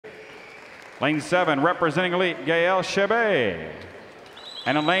Lane 7, representing elite, Gael Chebe.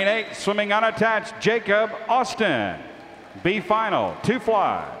 And in lane 8, swimming unattached, Jacob Austin. B final, 2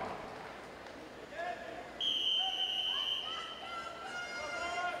 fly.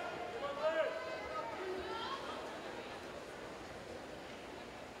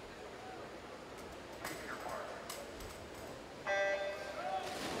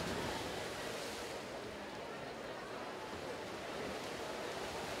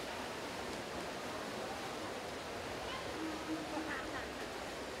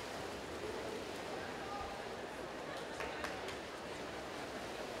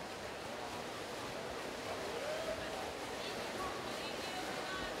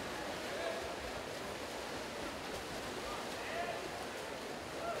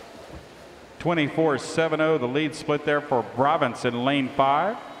 (24-7-0), the lead split there for Brabants in lane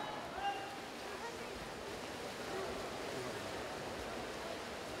 5.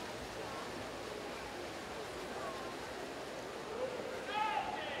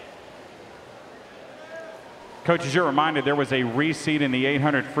 Coaches, you're reminded there was a reseat in the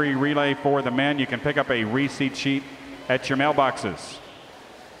 800 free relay for the men. You can pick up a reseat sheet at your mailboxes.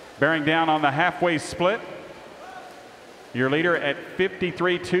 Bearing down on the halfway split, your leader at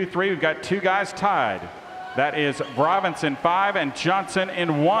 53.23. We've got 2 guys tied. That is Brabants in 5 and Johnson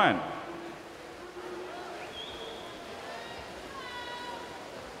in 1.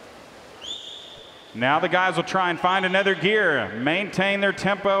 Now the guys will try and find another gear, maintain their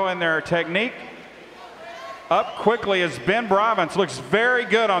tempo and their technique. Up quickly as Ben Brabants looks very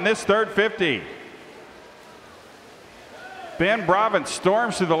good on this third 50. Ben Brabants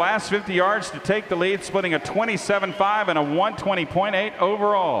storms through the last 50 yards to take the lead, splitting a 27.5 and a 120.8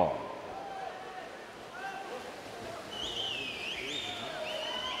 overall.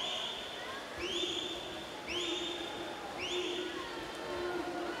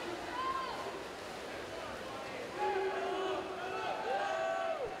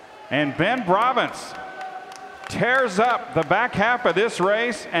 And Ben Brabants tears up the back half of this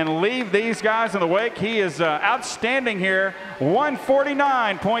race and leave these guys in the wake. He is outstanding here.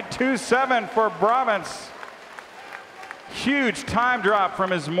 149.27 for Brabants. Huge time drop from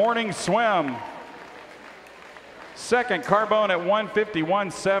his morning swim. Second, Carbone at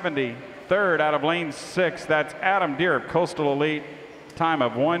 151.70. Third out of lane 6, that's Adam Deere of Coastal Elite. Time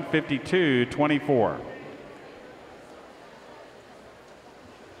of 152.24.